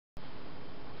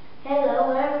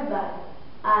Hello everybody.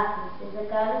 Athens is the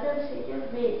capital city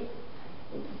of Greece.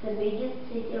 It is the biggest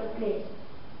city of Greece.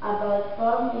 About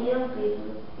 4 million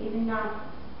people live in Athens.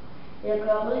 The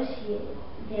Acropolis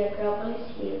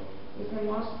here is the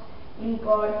most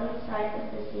important site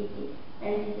of the city,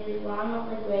 and it is one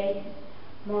of the greatest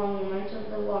monuments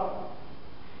of the world.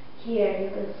 Here you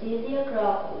can see the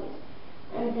Acropolis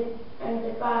and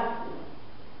the Parthenon.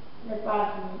 The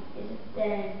Parthenon is a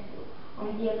temple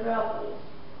on the Acropolis,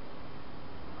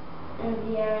 and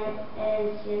the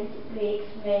ancient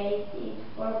Greeks made it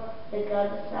for the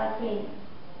goddess Athena.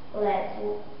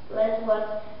 Let's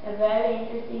watch a very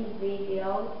interesting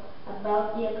video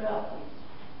about the Acropolis.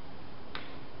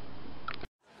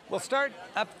 We'll start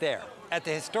up there, at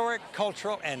the historic,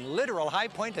 cultural, and literal high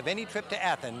point of any trip to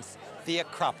Athens, the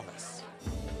Acropolis.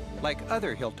 Like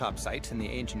other hilltop sites in the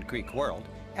ancient Greek world,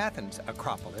 Athens'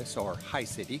 Acropolis, or High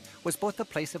City, was both a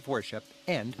place of worship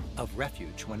and of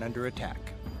refuge when under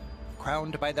attack.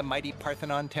 Crowned by the mighty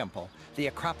Parthenon Temple, the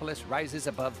Acropolis rises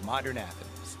above modern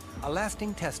Athens, a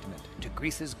lasting testament to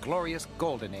Greece's glorious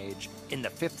golden age in the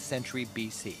 5th century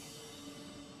BC.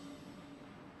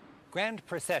 Grand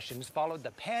processions followed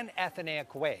the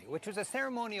Pan-Athenaic Way, which was a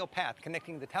ceremonial path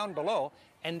connecting the town below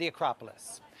and the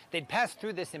Acropolis. They'd pass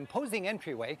through this imposing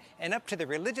entryway and up to the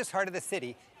religious heart of the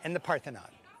city and the Parthenon.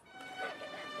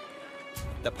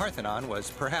 The Parthenon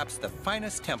was perhaps the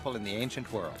finest temple in the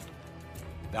ancient world.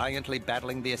 Valiantly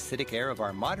battling the acidic air of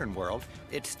our modern world,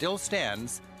 it still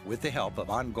stands with the help of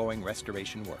ongoing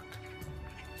restoration work.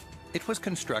 It was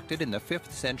constructed in the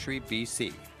 5th century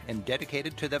BC and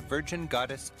dedicated to the virgin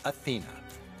goddess Athena.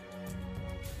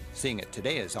 Seeing it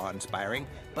today is awe-inspiring,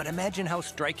 but imagine how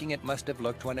striking it must have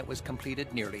looked when it was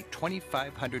completed nearly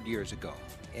 2,500 years ago,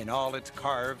 in all its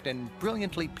carved and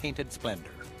brilliantly painted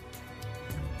splendor.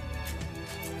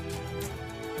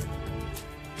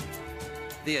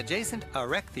 The adjacent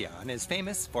Erechtheion is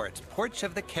famous for its Porch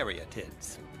of the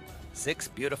Caryatids, 6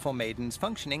 beautiful maidens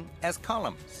functioning as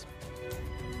columns.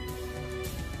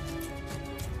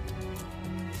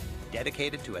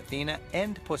 Dedicated to Athena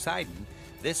and Poseidon,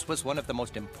 this was one of the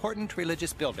most important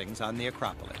religious buildings on the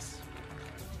Acropolis.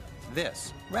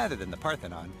 This, rather than the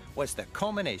Parthenon, was the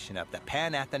culmination of the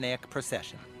Pan-Athenaic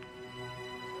procession.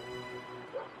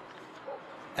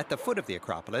 At the foot of the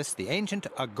Acropolis, the ancient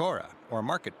agora, or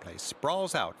marketplace,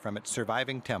 sprawls out from its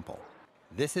surviving temple.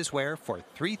 This is where, for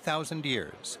 3,000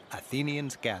 years,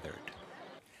 Athenians gathered.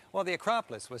 While the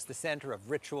Acropolis was the center of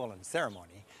ritual and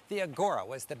ceremony, the agora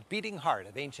was the beating heart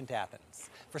of ancient Athens.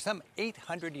 For some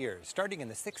 800 years, starting in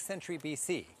the 6th century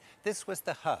BC, this was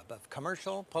the hub of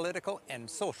commercial, political, and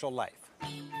social life.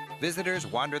 Visitors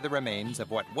wander the remains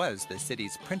of what was the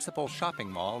city's principal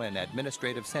shopping mall and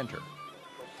administrative center.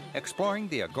 Exploring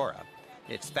the agora,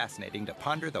 it's fascinating to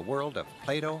ponder the world of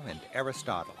Plato and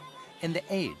Aristotle, in the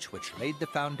age which laid the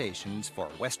foundations for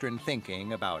Western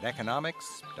thinking about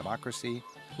economics, democracy,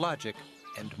 logic,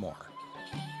 and more.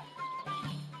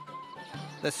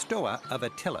 The Stoa of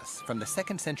Attila from the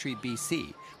 2nd century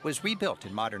BC was rebuilt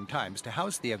in modern times to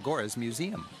house the agora's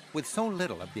museum. With so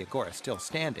little of the agora still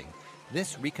standing,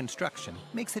 this reconstruction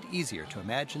makes it easier to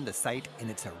imagine the site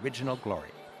in its original glory.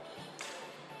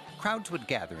 Crowds would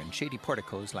gather in shady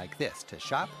porticos like this to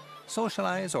shop,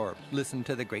 socialize, or listen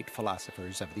to the great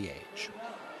philosophers of the age.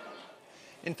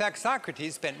 In fact,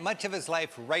 Socrates spent much of his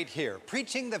life right here,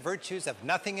 preaching the virtues of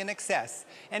nothing in excess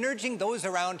and urging those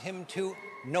around him to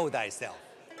know thyself.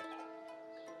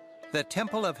 The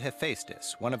Temple of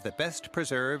Hephaestus, one of the best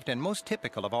preserved and most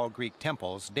typical of all Greek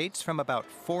temples, dates from about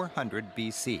 400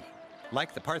 BC.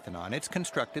 Like the Parthenon, it's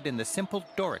constructed in the simple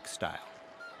Doric style.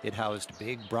 It housed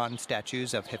big bronze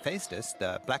statues of Hephaestus,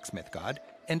 the blacksmith god,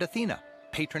 and Athena,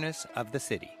 patroness of the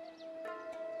city.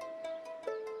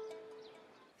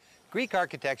 Greek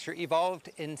architecture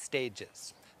evolved in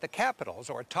stages. The capitals,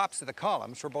 or tops of the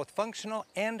columns, were both functional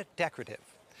and decorative.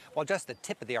 While just the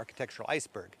tip of the architectural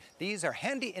iceberg, these are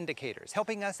handy indicators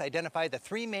helping us identify the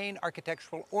 3 main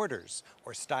architectural orders,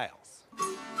 or styles.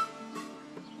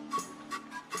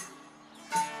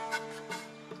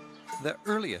 The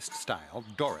earliest style,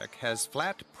 Doric, has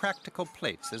flat, practical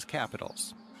plates as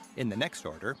capitals. In the next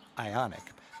order, Ionic,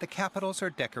 the capitals are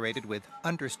decorated with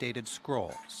understated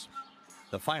scrolls.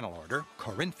 The final order,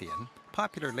 Corinthian,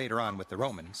 popular later on with the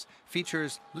Romans,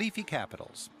 features leafy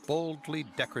capitals, boldly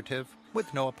decorative,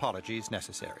 with no apologies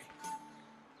necessary.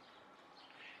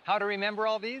 How to remember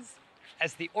all these?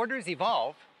 As the orders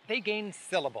evolve, they gain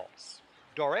syllables.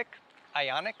 Doric,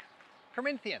 Ionic,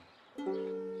 Corinthian.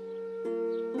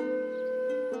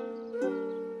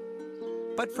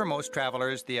 But for most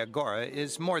travelers, the agora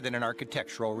is more than an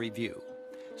architectural review.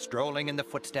 Strolling in the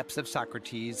footsteps of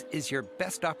Socrates is your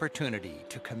best opportunity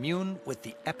to commune with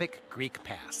the epic Greek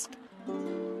past.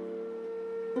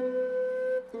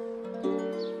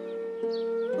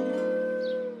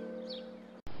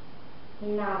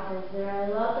 In Athens, there are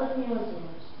a lot of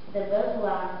museums. The best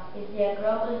one is the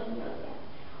Acropolis Museum,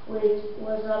 which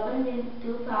was opened in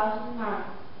 2009.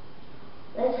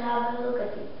 Let's have a look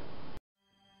at it.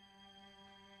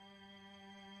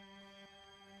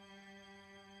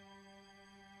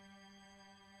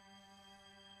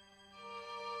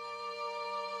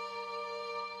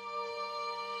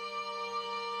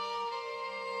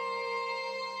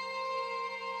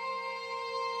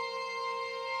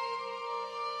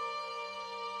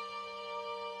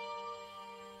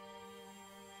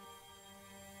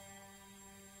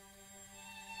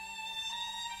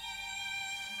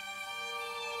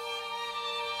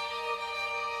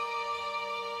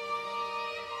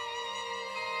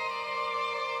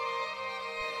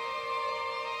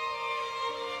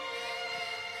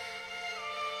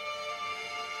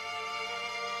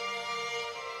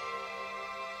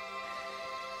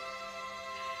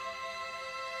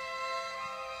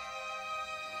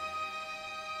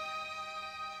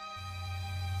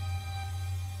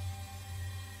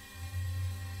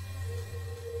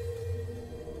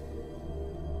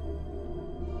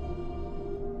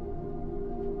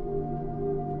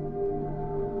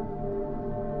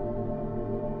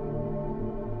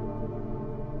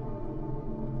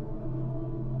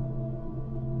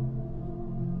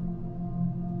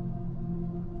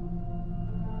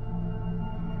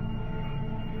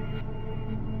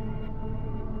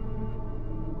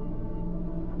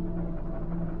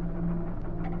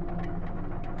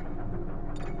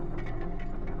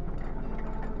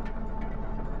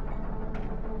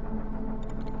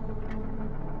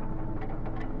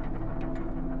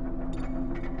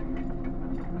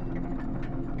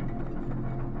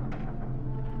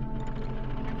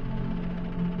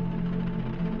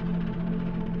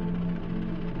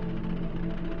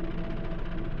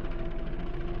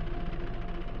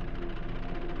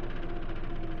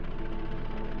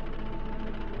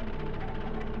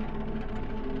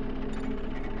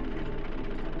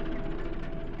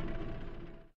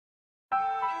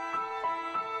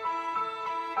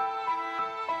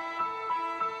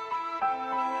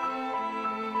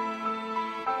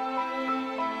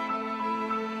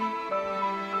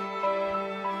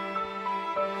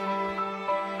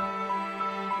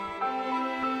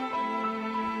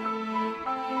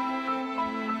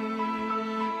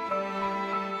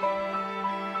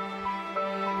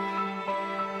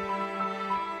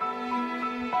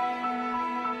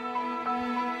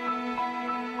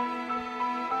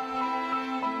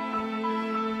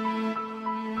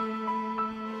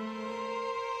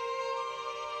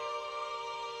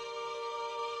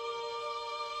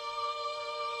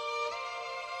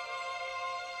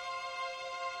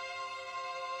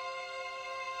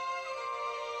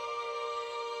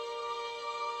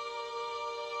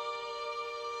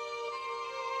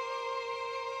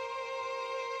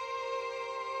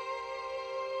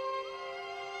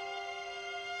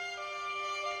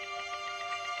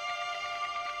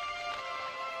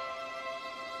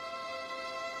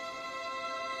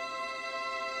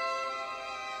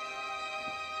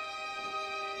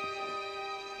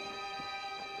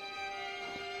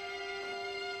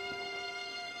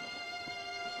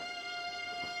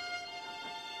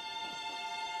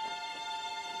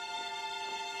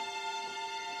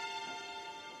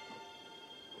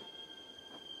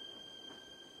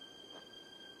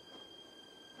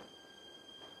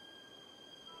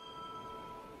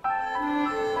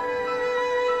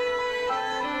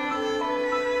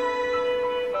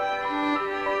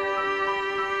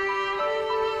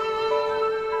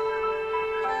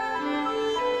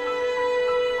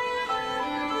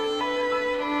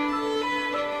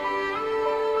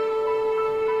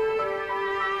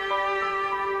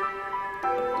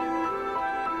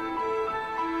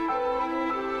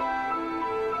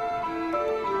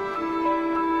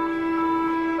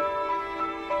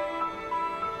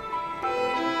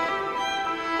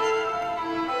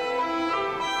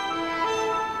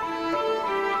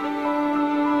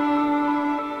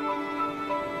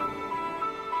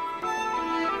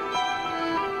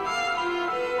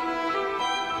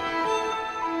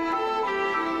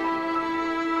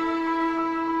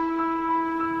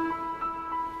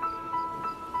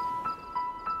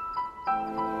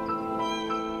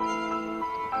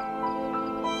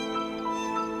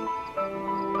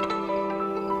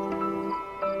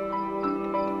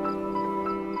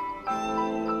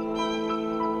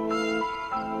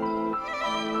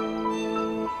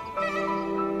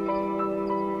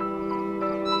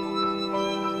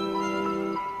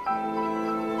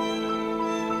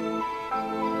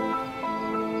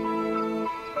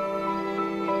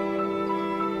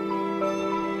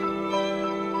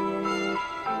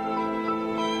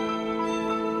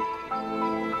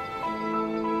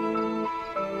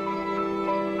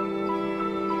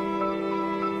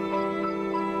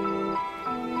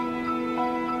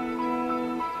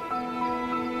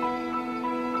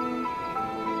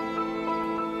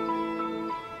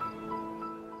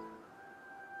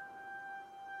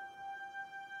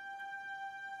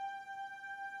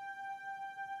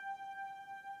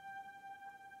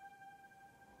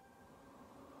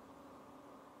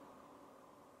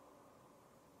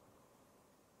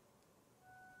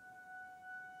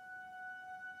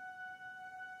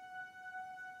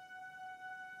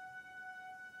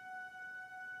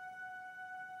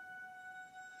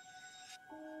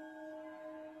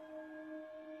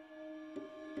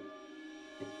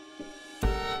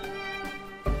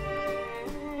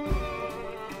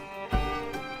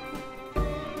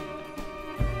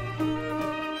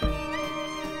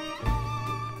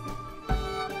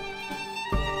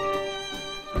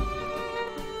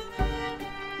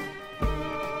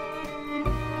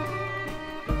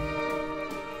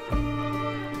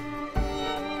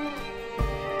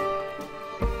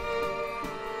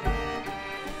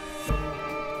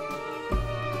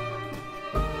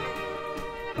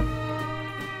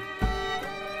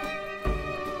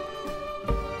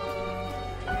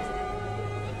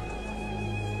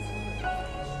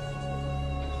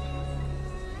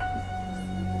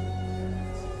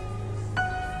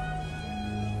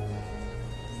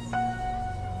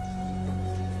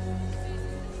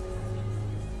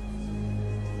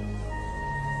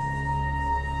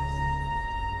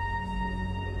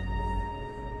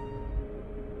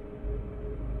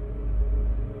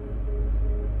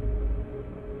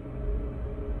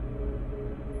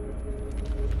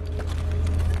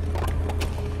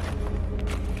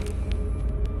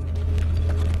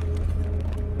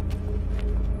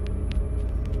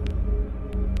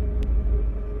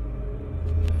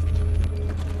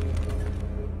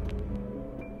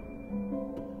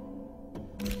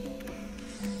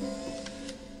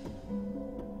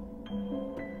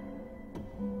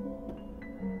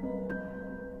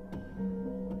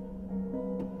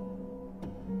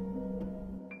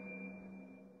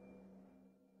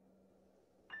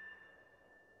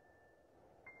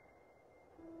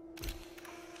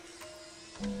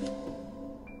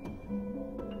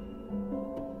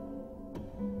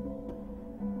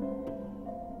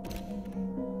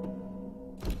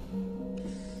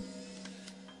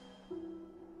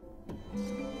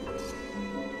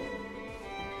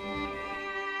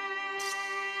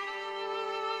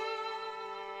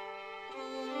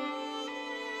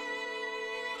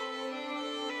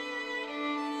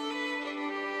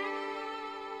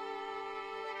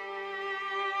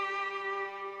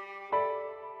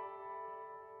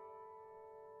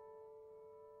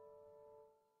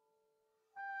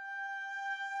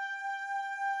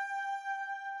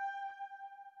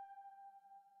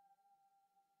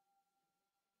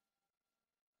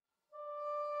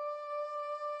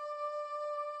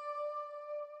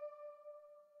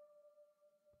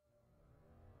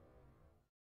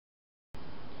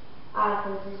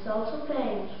 Athens is also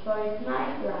famous for its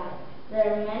nightlife.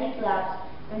 There are many clubs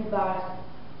and bars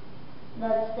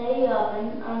that stay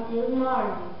open until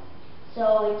morning,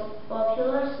 so it's a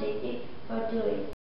popular city for tourists.